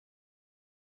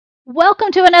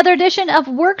Welcome to another edition of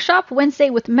Workshop Wednesday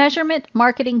with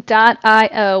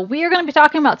MeasurementMarketing.io. We are going to be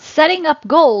talking about setting up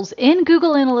goals in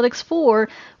Google Analytics 4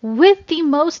 with the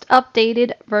most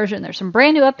updated version. There's some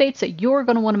brand new updates that you're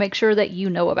going to want to make sure that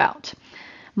you know about.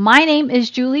 My name is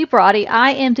Julie Brody.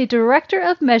 I am the Director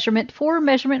of Measurement for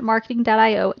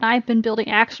MeasurementMarketing.io, and I've been building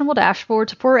actionable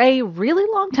dashboards for a really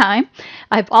long time.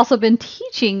 I've also been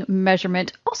teaching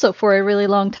measurement also for a really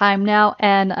long time now,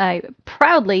 and I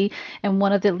proudly am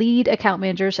one of the lead account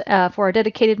managers for our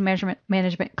dedicated measurement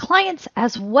management clients,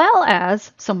 as well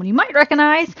as someone you might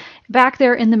recognize back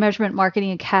there in the Measurement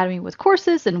Marketing Academy with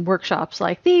courses and workshops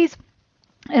like these,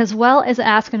 as well as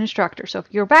ask an instructor. So if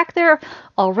you're back there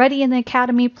already in the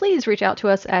academy, please reach out to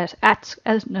us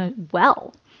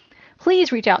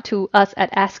Please reach out to us at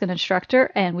Ask an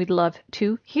Instructor, and we'd love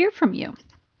to hear from you.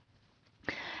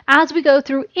 As we go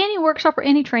through any workshop or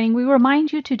any training, we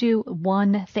remind you to do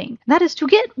one thing. That is to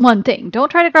get one thing. Don't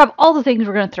try to grab all the things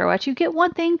we're going to throw at you. Get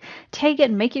one thing, take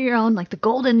it, and make it your own, like the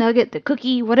golden nugget, the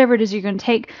cookie, whatever it is you're going to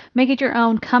take. Make it your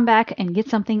own, come back and get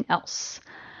something else.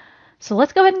 So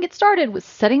let's go ahead and get started with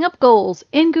setting up goals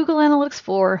in Google Analytics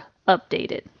 4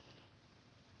 updated.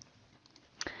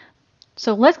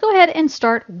 So let's go ahead and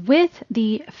start with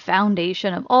the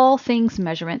foundation of all things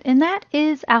measurement, and that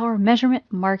is our measurement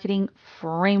marketing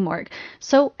framework.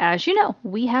 So as you know,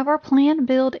 we have our plan,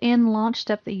 build, and launch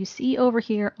step that you see over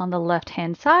here on the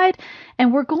left-hand side,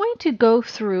 and we're going to go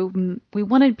through, we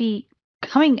want to be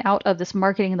coming out of this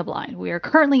marketing in the blind. We are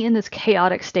currently in this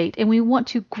chaotic state, and we want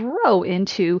to grow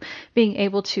into being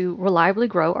able to reliably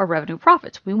grow our revenue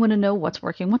profits. We want to know what's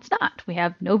working, what's not. We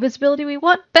have no visibility. We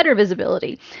want better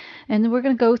visibility. And then we're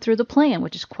going to go through the plan,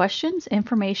 which is questions,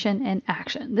 information, and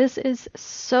action. This is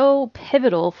so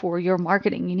pivotal for your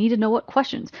marketing. You need to know what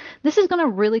questions. This is going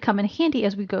to really come in handy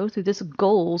as we go through this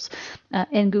goals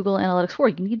in Google Analytics 4.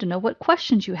 You need to know what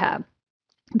questions you have,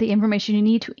 the information you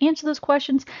need to answer those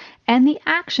questions, and the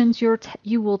actions you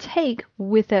will take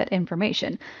with that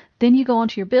information. Then you go on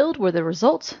to your build, where the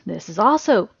results, this is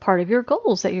also part of your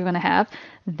goals that you're going to have.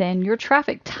 Then your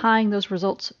traffic, tying those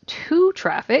results to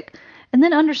traffic, and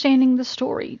then understanding the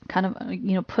story, kind of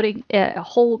putting the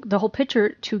whole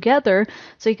picture together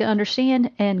so you can understand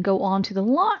and go on to the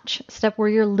launch step where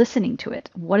you're listening to it.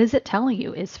 What is it telling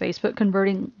you? Is Facebook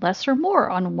converting less or more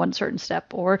on one certain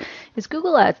step? Or is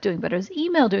Google Ads doing better? Is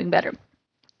email doing better?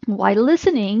 By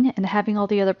listening and having all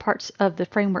the other parts of the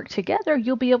framework together,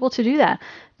 you'll be able to do that.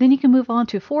 Then you can move on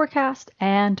to forecast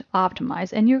and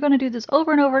optimize. And you're going to do this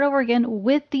over and over and over again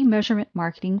with the measurement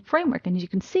marketing framework. And as you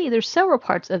can see, there's several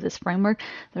parts of this framework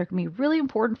that are going to be really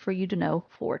important for you to know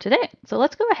for today. So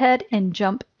let's go ahead and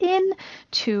jump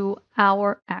into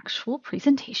our actual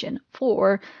presentation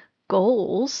for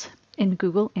goals in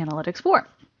Google Analytics 4.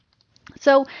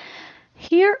 So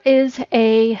here is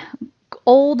a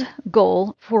old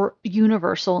goal for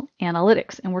universal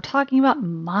analytics, and we're talking about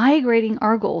migrating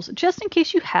our goals just in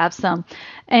case you have some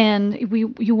and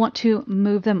you want to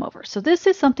move them over. So this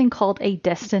is something called a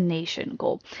destination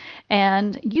goal,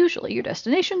 and usually your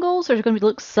destination goals are going to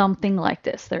look something like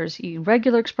this. There's your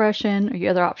regular expression or your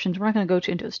other options. We're not going to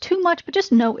go into this too much, but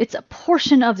just know it's a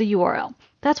portion of the URL.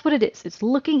 That's what it is. It's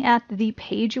looking at the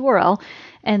page URL,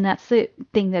 and that's the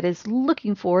thing that is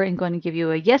looking for and going to give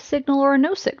you a yes signal or a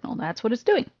no signal. That's what it's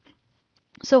doing.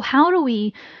 So how do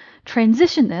we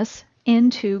transition this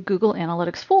into Google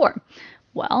Analytics 4?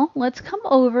 Well, let's come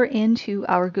over into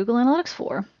our Google Analytics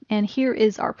 4, and here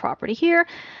is our property here.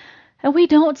 And we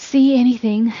don't see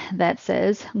anything that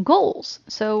says goals.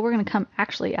 So we're going to come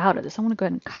actually out of this. I'm going to go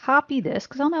ahead and copy this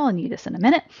because I'll need this in a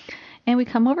minute. And we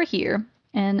come over here,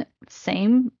 and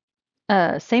same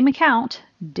account,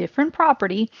 different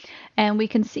property, and we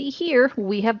can see here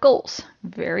we have goals.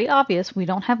 Very obvious, we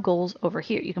don't have goals over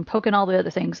here. You can poke in all the other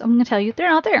things. I'm going to tell you they're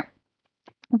not there.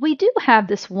 We do have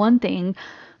this one thing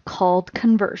called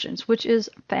conversions, which is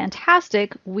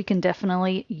fantastic. We can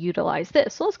definitely utilize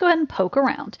this. So let's go ahead and poke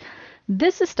around.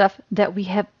 This is stuff that we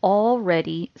have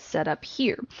already set up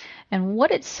here. And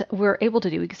what we're able to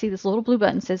do, we can see this little blue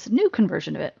button says new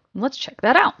conversion event. Let's check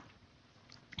that out.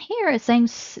 Here it's saying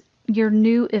your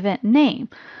new event name.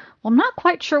 Well, I'm not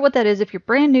quite sure what that is. If you're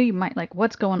brand new, you might like,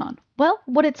 what's going on? Well,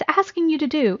 what it's asking you to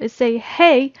do is say,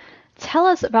 hey, tell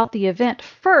us about the event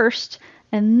first,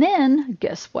 and then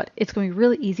guess what? It's going to be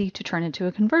really easy to turn into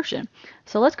a conversion.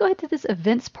 So let's go ahead to this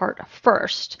events part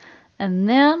first, and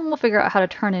then we'll figure out how to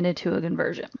turn it into a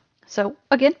conversion. So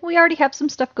again, we already have some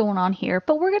stuff going on here,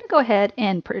 but we're going to go ahead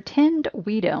and pretend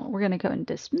we don't. We're going to go and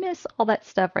dismiss all that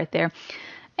stuff right there.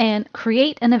 and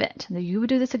create an event. Now you would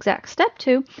do this exact step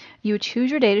too. You would choose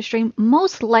your data stream.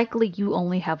 Most likely you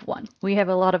only have one. We have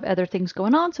a lot of other things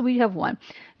going on, so we have one.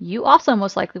 You also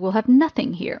most likely will have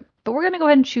nothing here. But we're going to go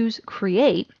ahead and choose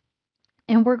create,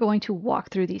 and we're going to walk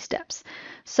through these steps.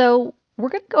 So we're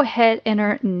going to go ahead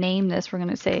and name this. We're going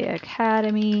to say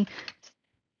Academy,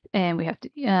 and we have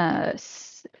to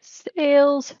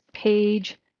sales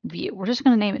page view. We're just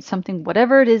going to name it something,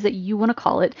 whatever it is that you want to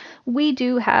call it. We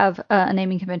do have a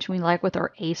naming convention we like with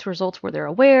our ACE results where they're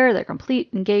aware, they're complete,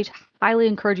 engaged. Highly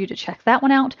encourage you to check that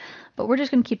one out, but we're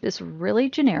just going to keep this really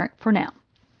generic for now.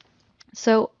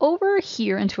 So over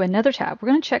here into another tab, we're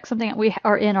going to check something that we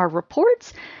are in our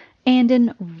reports and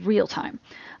in real time.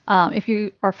 If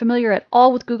you are familiar at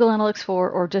all with Google Analytics 4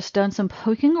 or just done some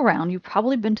poking around, you've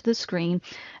probably been to the screen.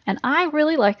 And I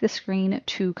really like the screen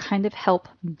to kind of help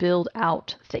build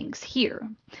out things here.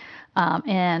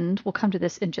 And we'll come to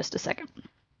this in just a second.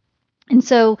 And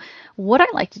so what I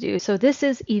like to do, so this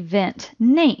is event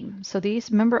name. So these,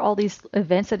 remember all these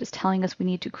events that it's telling us we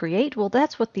need to create? Well,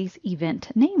 that's what these event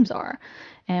names are.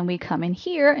 And we come in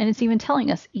here and it's even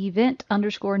telling us event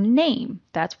underscore name.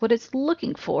 That's what it's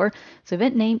looking for. So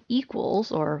event name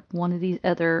equals, or one of these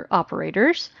other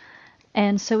operators.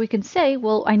 And so we can say,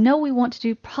 well, I know we want to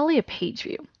do probably a page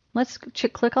view. Let's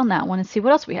click on that one and see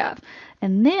what else we have.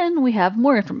 And then we have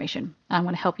more information. I'm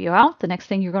going to help you out. The next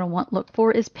thing you're going to want to look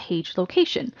for is page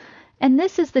location. And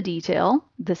this is the detail,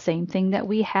 the same thing that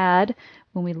we had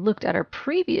when we looked at our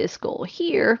previous goal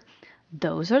here.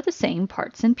 Those are the same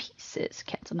parts and pieces.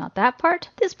 Cancel not that part,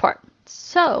 this part.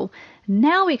 So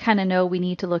now we kind of know we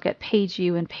need to look at page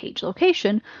view and page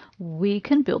location. We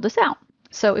can build this out.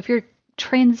 So if you're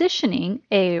transitioning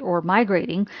or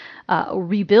migrating,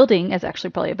 rebuilding is actually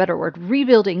probably a better word,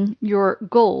 rebuilding your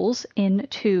goals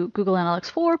into Google Analytics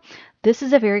 4, this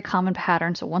is a very common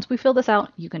pattern. So once we fill this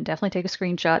out, you can definitely take a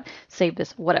screenshot, save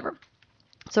this, whatever.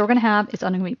 So we're going to have, it's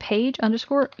going to be page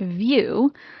underscore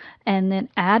view, and then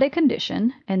add a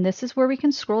condition. And this is where we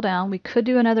can scroll down. We could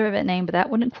do another event name, but that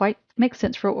wouldn't quite make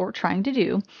sense for what we're trying to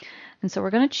do. And so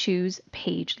we're going to choose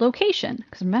page location,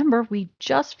 because remember, we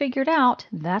just figured out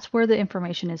that's where the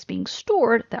information is being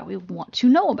stored that we want to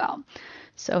know about.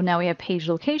 So now we have page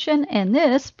location, and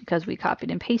this, because we copied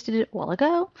and pasted it a while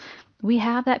ago, we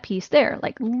have that piece there,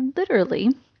 like literally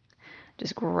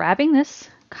just grabbing this,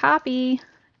 copy,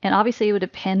 and obviously it would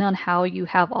depend on how you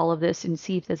have all of this and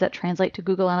see if does that translate to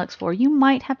Google Analytics 4. You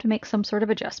might have to make some sort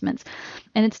of adjustments.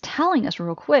 And it's telling us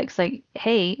real quick, it's like,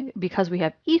 hey, because we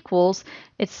have equals,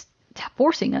 it's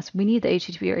forcing us, we need the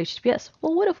HTTP or HTTPS.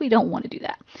 Well, what if we don't want to do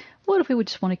that? What if we would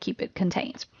just want to keep it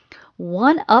contains?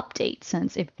 One update,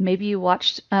 since if maybe you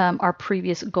watched our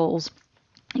previous goals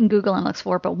in Google Analytics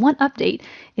 4, but one update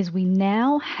is we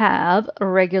now have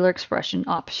regular expression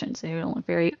options. They don't look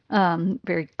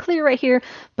very clear right here,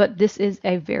 but this is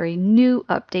a very new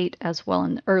update as well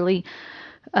in early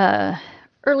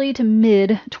to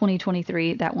mid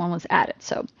 2023. That one was added.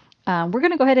 So we're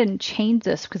going to go ahead and change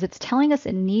this because it's telling us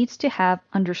it needs to have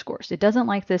underscores. It doesn't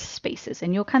like this spaces,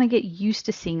 and you'll kind of get used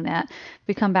to seeing that.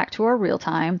 We come back to our real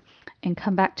time and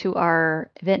come back to our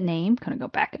event name, kind of go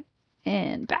back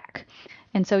and back.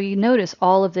 And so you notice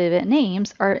all of the event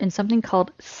names are in something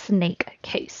called snake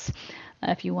case,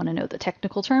 if you want to know the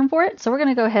technical term for it. So we're going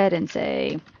to go ahead and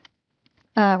say,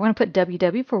 we're going to put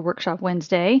WW for Workshop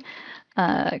Wednesday,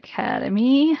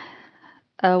 Academy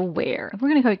Aware. We're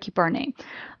going to go keep our name.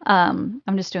 I'm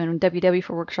just doing WW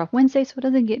for Workshop Wednesday so it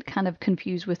doesn't get kind of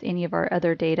confused with any of our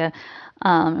other data.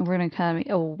 And we're going to kind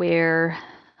of aware,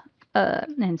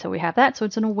 and so we have that. So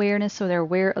it's an awareness, so they're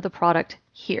aware of the product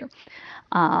here.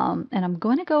 And I'm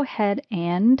going to go ahead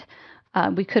and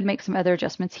we could make some other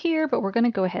adjustments here, but we're going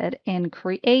to go ahead and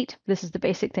create. This is the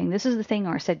basic thing. This is the thing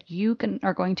where I said you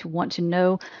are going to want to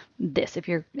know this. If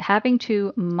you're having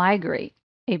to migrate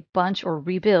a bunch or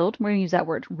rebuild, we're going to use that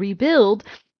word, rebuild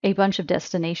a bunch of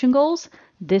destination goals,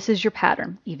 this is your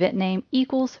pattern. Event name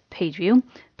equals page view,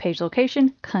 page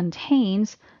location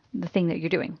contains the thing that you're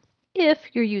doing. If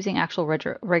you're using actual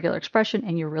regular expression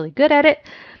and you're really good at it,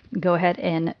 go ahead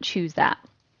and choose that.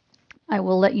 I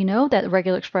will let you know that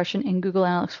regular expression in Google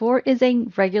Analytics 4 is a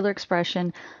regular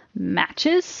expression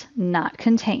matches, not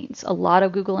contains. A lot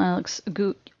of Google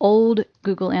Analytics, old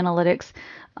Google Analytics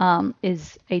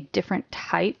is a different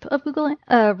type of Google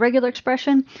regular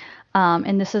expression,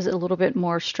 and this is a little bit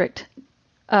more strict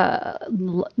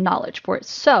knowledge for it.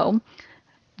 So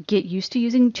get used to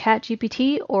using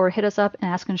ChatGPT or hit us up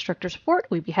and ask instructor support.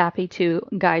 We'd be happy to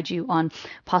guide you on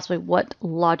possibly what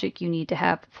logic you need to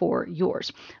have for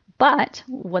yours. But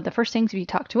one of the first things, if you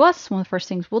talk to us, one of the first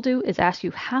things we'll do is ask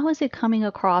you, how is it coming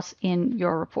across in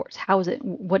your reports? How is it,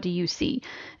 what do you see?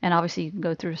 And obviously you can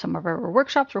go through some of our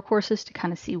workshops or courses to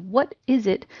kind of see what is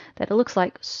it that it looks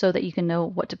like so that you can know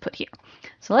what to put here.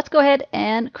 So let's go ahead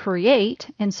and create.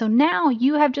 And so now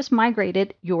you have just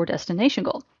migrated your destination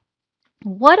goal.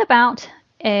 What about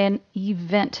an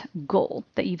event goal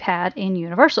that you've had in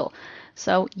Universal?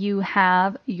 So you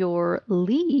have your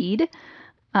lead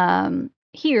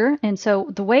here. And so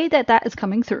the way that that is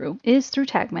coming through is through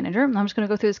Tag Manager. I'm just going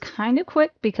to go through this kind of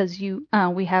quick because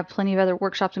we have plenty of other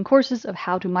workshops and courses of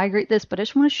how to migrate this, but I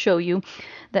just want to show you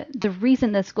that the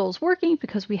reason this goal is working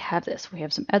because we have this. We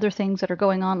have some other things that are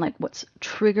going on, like what's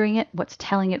triggering it, what's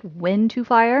telling it when to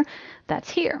fire. That's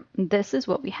here. This is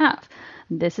what we have.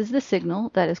 This is the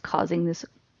signal that is causing this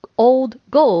old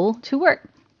goal to work.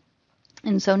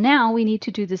 And so now we need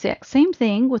to do the exact same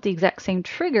thing with the exact same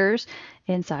triggers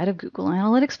inside of Google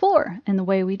Analytics 4. And the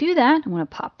way we do that, I'm going to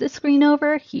pop this screen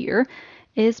over here,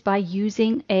 is by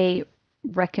using a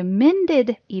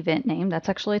recommended event name. That's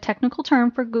actually a technical term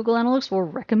for Google Analytics 4,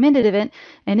 recommended event,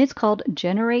 and it's called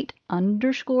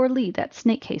generate_lead. That's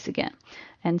snake case again.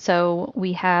 And so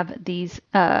we have these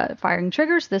firing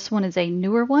triggers. This one is a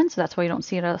newer one, so that's why you don't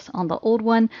see it on the old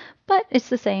one, but it's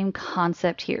the same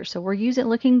concept here. So we're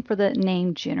looking for the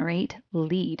name generate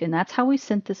lead, and that's how we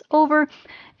sent this over.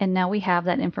 And now we have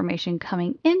that information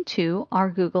coming into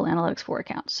our Google Analytics 4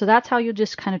 account. So that's how you'll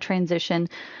just kind of transition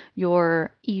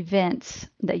your events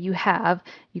that you have.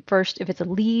 You first, if it's a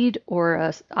lead or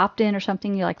a opt-in or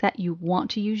something like that, you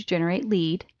want to use generate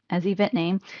lead as event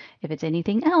name. If it's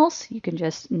anything else, you can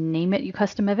just name it your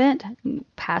custom event,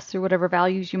 pass through whatever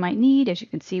values you might need. As you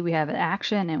can see, we have an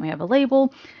action and we have a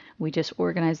label. We just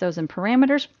organize those in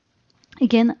parameters.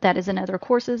 Again, that is in other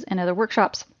courses and other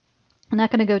workshops. I'm not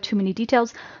going to go too many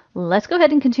details. Let's go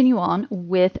ahead and continue on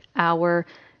with our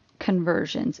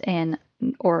conversions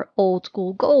or old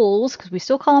school goals, because we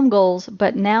still call them goals,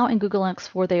 but now in Google Analytics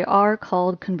 4, they are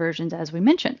called conversions, as we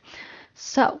mentioned.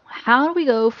 So how do we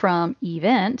go from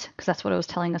event, because that's what it was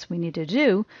telling us we need to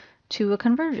do, to a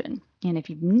conversion? And if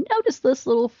you've noticed this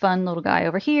little fun little guy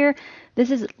over here,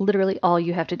 this is literally all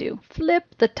you have to do. Flip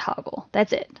the toggle.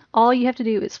 That's it. All you have to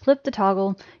do is flip the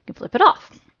toggle. You can flip it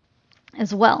off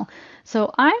as well.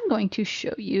 So I'm going to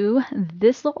show you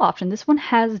this little option. This one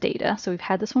has data. So we've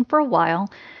had this one for a while.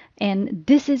 And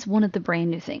this is one of the brand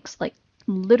new things, like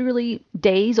literally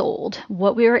days old.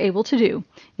 What we are able to do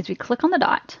is we click on the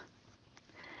dot,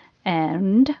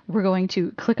 and we're going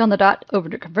to click on the dot over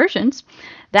to conversions.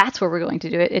 That's where we're going to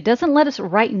do it. It doesn't let us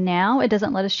right now. It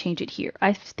doesn't let us change it here.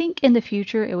 I think in the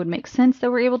future it would make sense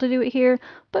that we're able to do it here,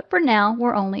 but for now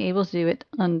we're only able to do it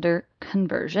under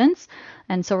conversions.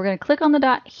 And so we're going to click on the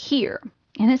dot here,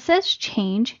 and it says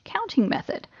change counting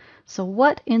method. So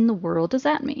what in the world does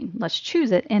that mean? Let's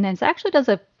choose it. And it actually does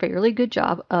a fairly good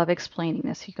job of explaining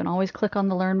this. You can always click on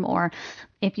the learn more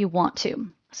if you want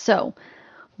to. So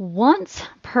once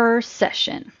per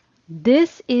session.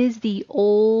 This is the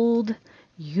old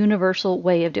universal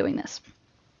way of doing this.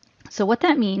 So what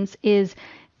that means is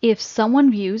if someone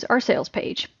views our sales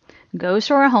page, goes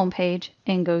to our home page,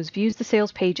 and views the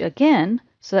sales page again,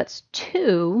 so that's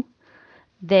 2,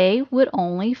 they would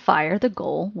only fire the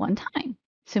goal one time.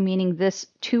 So meaning this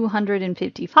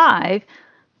 255,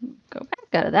 go back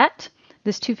out of that,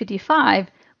 this 255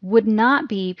 would not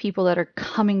be people that are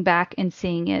coming back and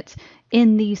seeing it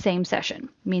in the same session,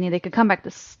 meaning they could come back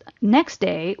the next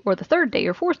day or the third day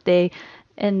or fourth day,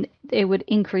 and it would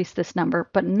increase this number,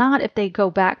 but not if they go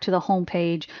back to the home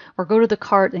page or go to the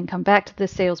cart and come back to the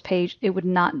sales page. It would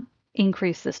not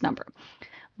increase this number.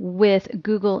 With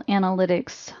Google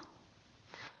Analytics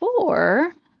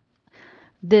 4,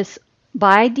 this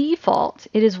by default,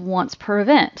 it is once per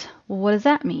event. Well, what does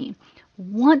that mean?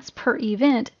 Once per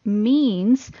event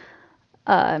means,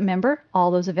 remember, all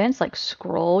those events like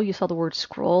scroll, you saw the word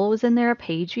scroll was in there,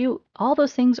 page view, all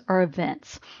those things are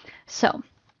events. So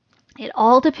it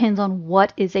all depends on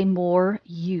what is a more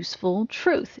useful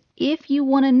truth. If you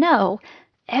want to know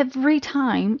every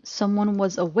time someone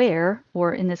was aware,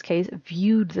 or in this case,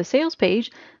 viewed the sales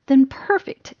page, then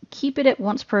perfect. Keep it at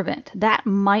once per event. That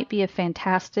might be a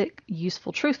fantastic,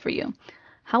 useful truth for you.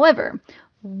 However,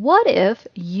 what if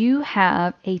you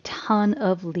have a ton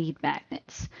of lead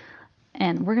magnets?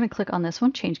 And we're going to click on this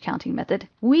one, change counting method.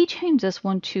 We change this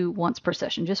one to once per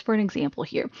session, just for an example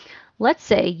here. Let's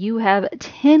say you have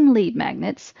 10 lead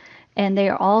magnets, and they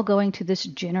are all going to this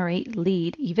generate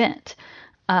lead event.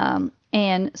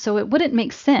 And so it wouldn't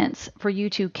make sense for you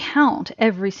to count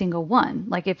every single one.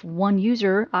 Like if one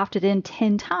user opted in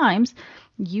 10 times,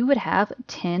 you would have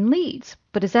 10 leads.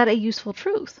 But is that a useful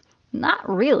truth? Not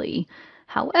really.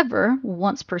 However,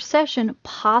 once per session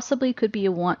possibly could be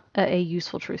a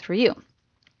useful truth for you.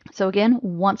 So again,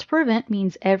 once per event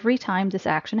means every time this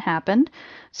action happened.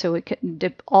 So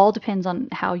it all depends on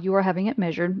how you are having it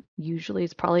measured. Usually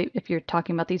it's probably, if you're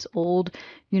talking about these old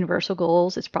universal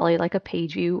goals, it's probably like a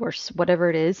page view or whatever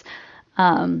it is.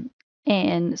 Um,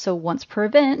 and so once per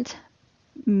event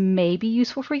may be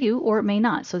useful for you or it may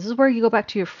not. So this is where you go back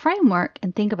to your framework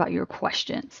and think about your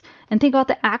questions and think about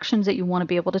the actions that you want to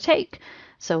be able to take.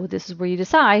 So this is where you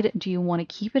decide, do you want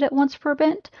to keep it at once per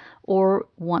event or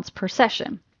once per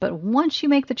session? But once you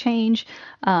make the change,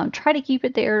 try to keep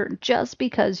it there just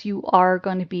because you are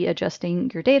going to be adjusting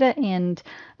your data and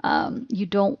you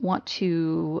don't want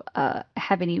to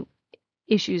have any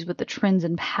issues with the trends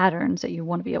and patterns that you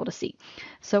want to be able to see.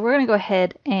 So we're going to go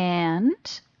ahead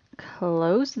and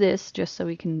close this just so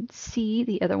we can see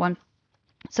the other one.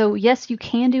 So yes, you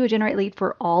can do a generate lead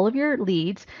for all of your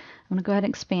leads. I'm going to go ahead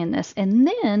and expand this. And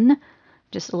then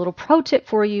just a little pro tip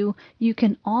for you, you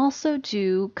can also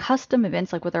do custom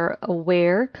events like with our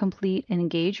aware, complete, and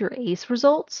engage your ACE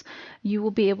results. You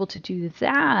will be able to do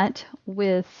that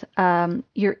with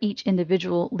your each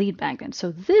individual lead magnet.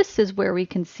 So this is where we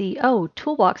can see, oh,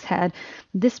 Toolbox had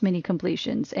this many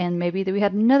completions, and maybe that we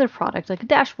had another product like a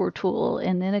dashboard tool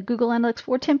and then a Google Analytics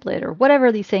 4 template or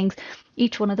whatever these things.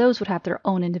 Each one of those would have their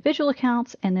own individual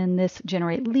accounts, and then this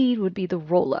generate lead would be the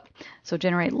roll-up. So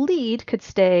generate lead could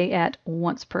stay at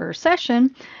once per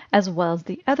session as well as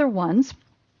the other ones.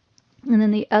 And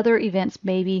then the other events,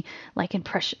 maybe like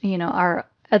impression, our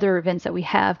other events that we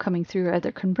have coming through,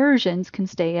 other conversions can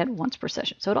stay at once per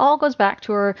session. So it all goes back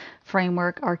to our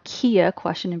framework, our KIA,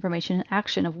 question, information, and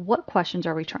action of what questions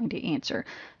are we trying to answer.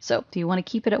 So do you want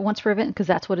to keep it at once per event because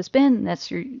that's what it's been,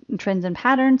 that's your trends and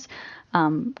patterns,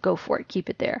 go for it, keep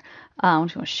it there. I'm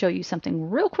just going to show you something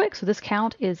real quick. So this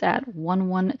count is at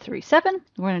 1137.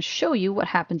 We're going to show you what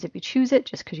happens if you choose it,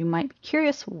 just because you might be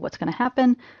curious what's going to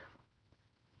happen.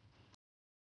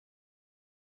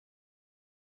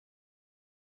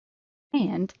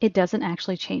 And it doesn't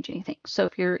actually change anything. So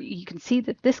if you can see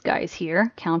that this guy is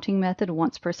here, counting method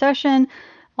once per session,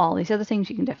 all these other things,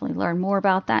 you can definitely learn more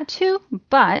about that too,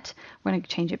 but we're going to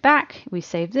change it back. We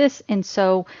save this, and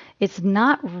so it's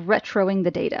not retroing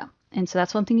the data. And so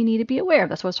that's one thing you need to be aware of.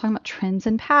 That's what I was talking about, trends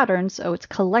and patterns. So it's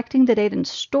collecting the data and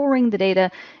storing the data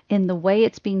in the way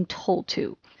it's being told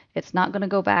to. It's not going to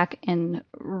go back and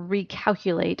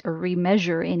recalculate or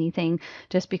remeasure anything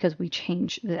just because we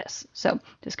change this. So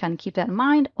just kind of keep that in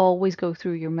mind. Always go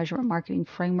through your measurement marketing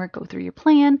framework, go through your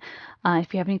plan.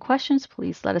 If you have any questions,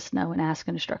 please let us know and ask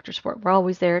an instructor support. We're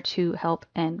always there to help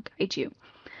and guide you.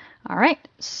 All right,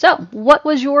 so what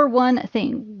was your one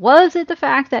thing? Was it the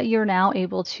fact that you're now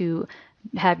able to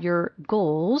have your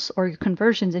goals or your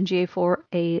conversions in GA4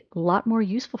 a lot more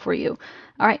useful for you?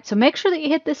 All right, so make sure that you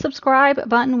hit the subscribe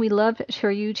button. We love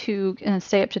for you to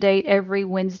stay up to date every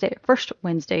Wednesday, first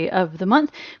Wednesday of the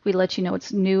month. We let you know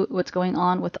what's new, what's going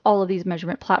on with all of these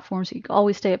measurement platforms. So you can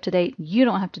always stay up to date. You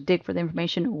don't have to dig for the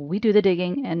information. We do the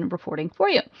digging and reporting for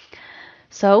you.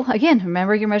 So again,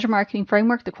 remember your measure marketing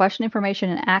framework, the question,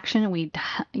 information, and action. We,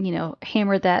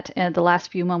 hammered that in the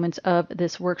last few moments of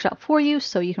this workshop for you,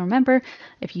 so you can remember.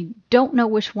 If you don't know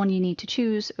which one you need to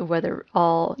choose, whether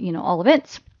all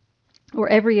events, or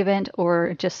every event,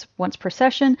 or just once per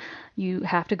session, you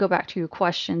have to go back to your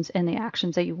questions and the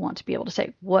actions that you want to be able to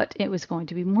say what it was going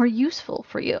to be more useful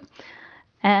for you.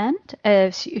 And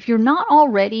if you're not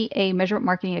already a Measurement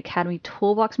Marketing Academy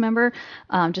Toolbox member,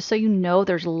 just so you know,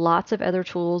 there's lots of other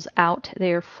tools out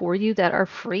there for you that are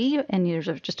free, and there's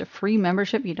just a free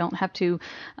membership. You don't have to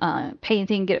pay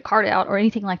anything, get a card out, or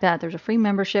anything like that. There's a free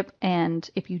membership, and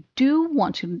if you do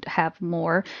want to have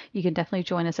more, you can definitely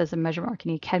join us as a Measurement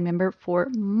Marketing Academy member for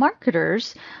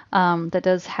marketers. That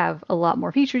does have a lot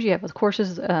more features. You have the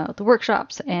courses, the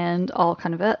workshops, and all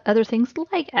kind of other things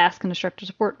like Ask an Instructor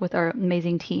support with our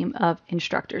amazing team of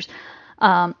instructors.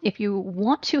 If you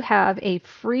want to have a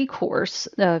free course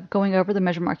going over the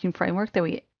measurement marketing framework that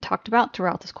we talked about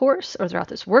throughout this course or throughout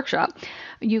this workshop,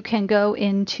 you can go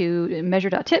into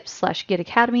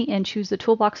measure.tips/getacademy and choose the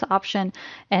toolbox option.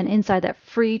 And inside that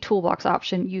free toolbox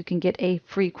option, you can get a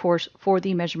free course for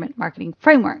the measurement marketing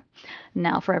framework.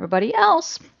 Now, for everybody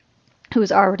else who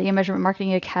is already a Measurement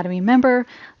Marketing Academy member,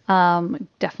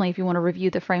 Definitely, if you want to review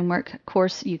the framework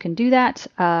course, you can do that.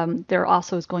 There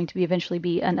also is going to be eventually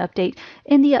be an update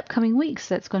in the upcoming weeks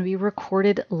that's going to be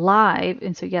recorded live.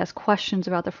 And so, yes, questions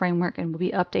about the framework, and we'll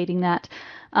be updating that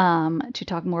to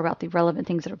talk more about the relevant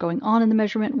things that are going on in the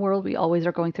measurement world. We always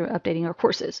are going through updating our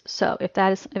courses. So if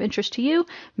that is of interest to you,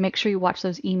 make sure you watch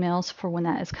those emails for when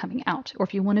that is coming out. Or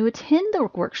if you want to attend the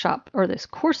workshop or this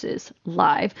courses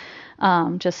live,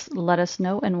 just let us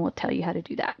know and we'll tell you how to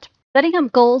do that. Setting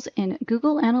up goals in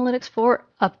Google Analytics 4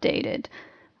 updated.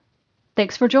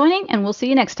 Thanks for joining, and we'll see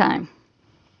you next time.